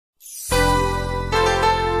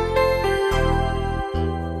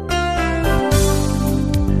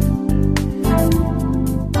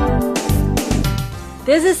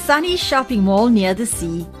There's a sunny shopping mall near the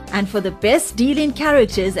sea, and for the best deal in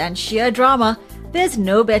characters and sheer drama, there's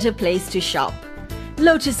no better place to shop.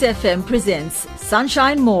 Lotus FM presents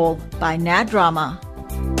Sunshine Mall by Nadd Rama.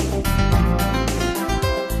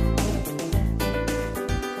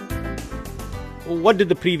 What did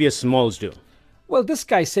the previous malls do? Well, this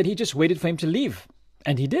guy said he just waited for him to leave.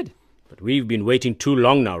 And he did. But we've been waiting too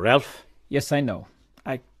long now, Ralph. Yes, I know.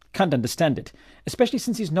 I can't understand it, especially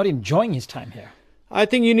since he's not enjoying his time here. I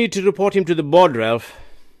think you need to report him to the board, Ralph.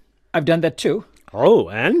 I've done that too. Oh,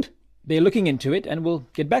 and? They're looking into it and will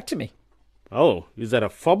get back to me. Oh, is that a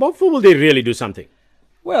fob-off or will they really do something?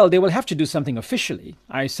 Well, they will have to do something officially.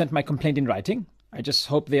 I sent my complaint in writing. I just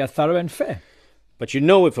hope they are thorough and fair. But you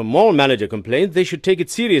know, if a mall manager complains, they should take it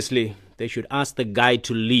seriously. They should ask the guy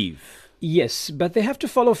to leave. Yes, but they have to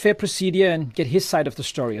follow fair procedure and get his side of the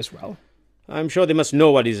story as well. I'm sure they must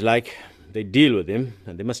know what he's like. They deal with him,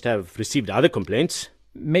 and they must have received other complaints.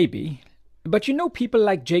 Maybe. But you know, people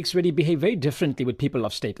like Jake's Ready behave very differently with people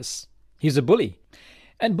of status. He's a bully.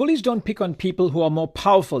 And bullies don't pick on people who are more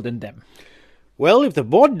powerful than them. Well, if the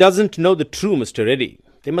board doesn't know the true Mr. Reddy,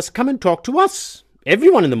 they must come and talk to us.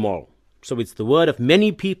 Everyone in the mall. So it's the word of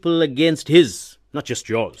many people against his, not just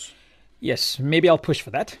yours. Yes, maybe I'll push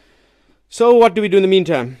for that. So what do we do in the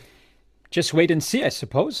meantime? Just wait and see, I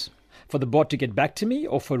suppose. For the board to get back to me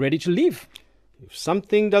or for Reddy to leave. If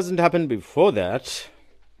something doesn't happen before that...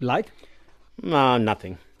 Like?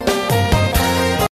 Nothing.